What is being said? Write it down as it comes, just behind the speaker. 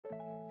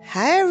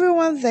Hi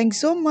everyone,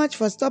 thanks so much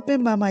for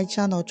stopping by my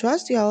channel.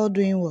 Trust you are all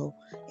doing well.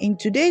 In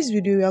today's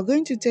video, we are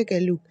going to take a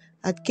look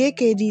at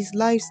KKD's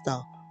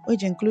lifestyle,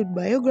 which include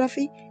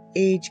biography,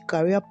 age,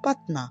 career,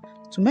 partner,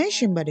 to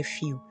mention but a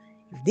few.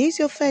 If this is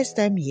your first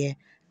time here,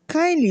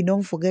 kindly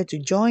don't forget to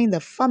join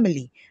the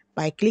family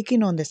by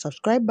clicking on the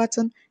subscribe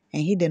button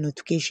and hit the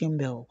notification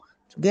bell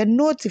to get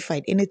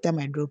notified anytime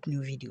I drop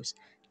new videos.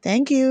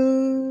 Thank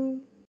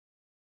you.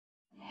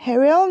 Her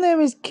real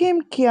name is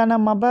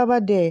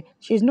Kianna Dy.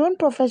 She is known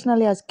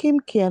professionally as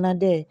Kianna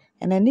Dy,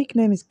 and her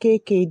nickname is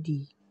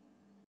KKD.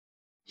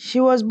 She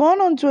was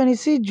born on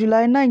 26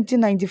 July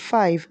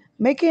 1995,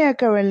 making her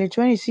currently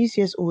 26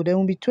 years old and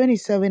will be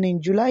 27 in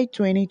July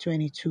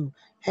 2022.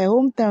 Her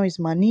hometown is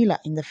Manila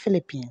in the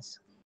Philippines.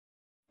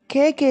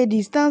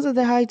 KKD stands at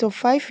a height of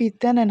 5 feet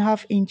 10 and a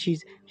half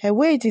inches. Her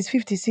weight is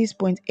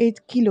 56.8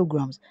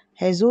 kilograms.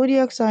 Her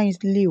zodiac sign is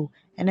Leo,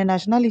 and her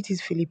nationality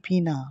is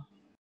Filipina.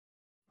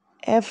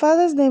 Her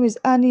father's name is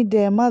Annie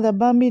Dy, mother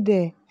Bambi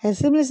Dy. Her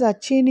siblings are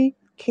Chini,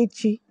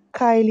 Kechi,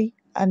 Kylie,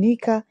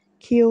 Anika,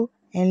 Kyo,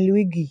 and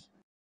Luigi.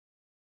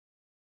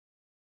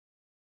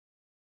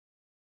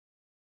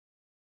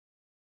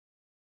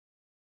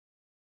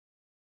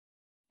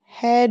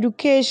 Her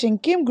education: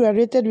 Kim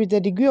graduated with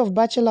a degree of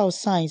Bachelor of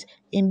Science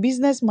in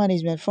Business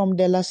Management from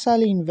De La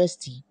Salle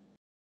University.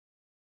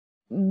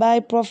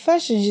 By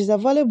profession, she is a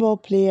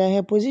volleyball player.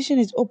 Her position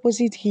is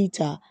opposite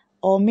hitter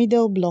or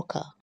middle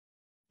blocker.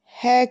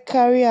 Her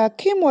career: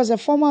 Kim was a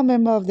former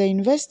member of the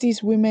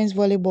university's women's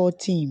volleyball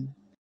team.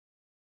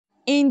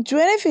 In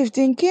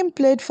 2015, Kim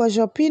played for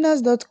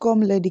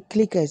Shopinaz.com Lady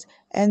Clickers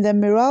and the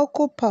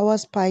Meralco Power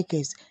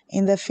Spikers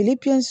in the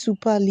Philippine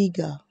Super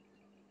Liga.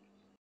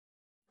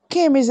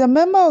 Kim is a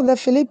member of the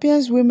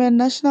Philippines women's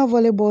national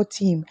volleyball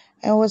team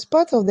and was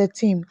part of the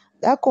team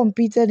that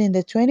competed in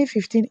the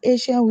 2015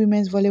 Asian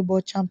Women's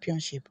Volleyball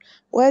Championship,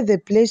 where they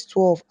placed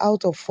 12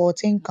 out of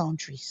 14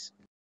 countries.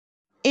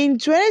 In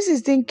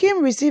 2016,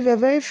 Kim received her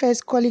very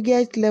first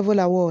collegiate level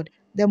award,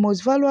 the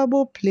Most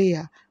Valuable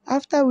Player,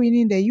 after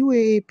winning the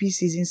UAAP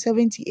Season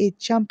 78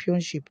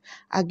 championship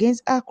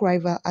against arch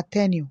rival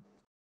Ateneo.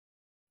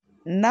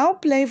 Now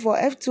playing for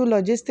F2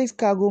 Logistics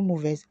Cargo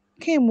Movers,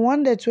 Kim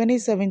won the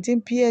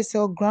 2017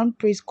 PSL Grand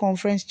Prix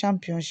Conference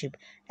Championship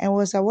and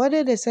was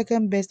awarded the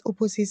second best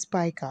opposite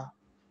spiker.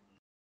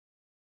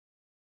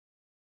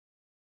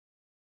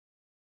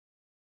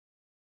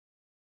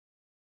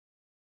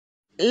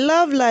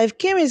 Love life: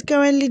 Kim is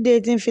currently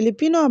dating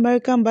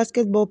Filipino-American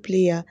basketball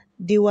player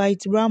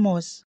Dwight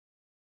Ramos.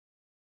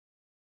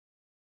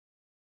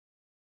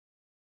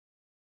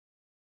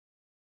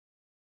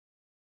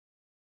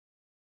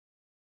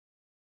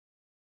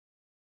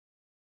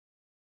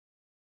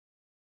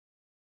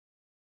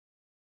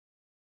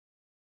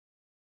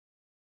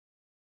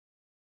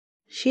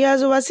 She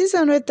has over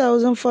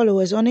 600,000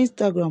 followers on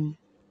Instagram.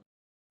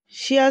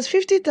 She has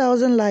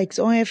 50,000 likes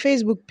on her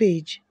Facebook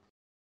page.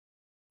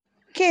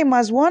 Kim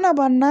has won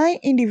about 9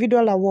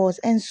 individual awards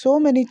and so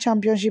many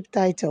championship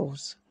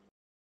titles.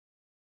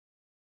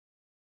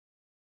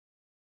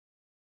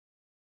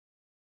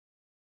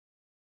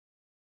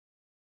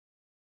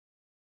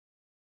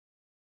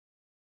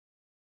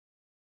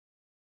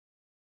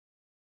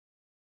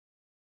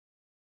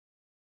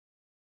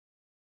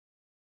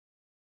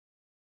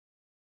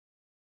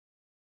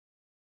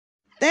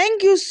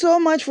 Thank you so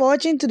much for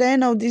watching to the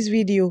end of this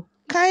video.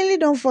 Kindly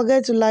don't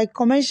forget to like,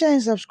 comment, share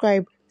and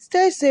subscribe.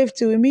 Stay safe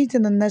till we meet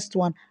in the next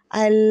one.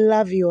 I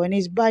love you and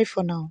it's bye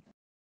for now.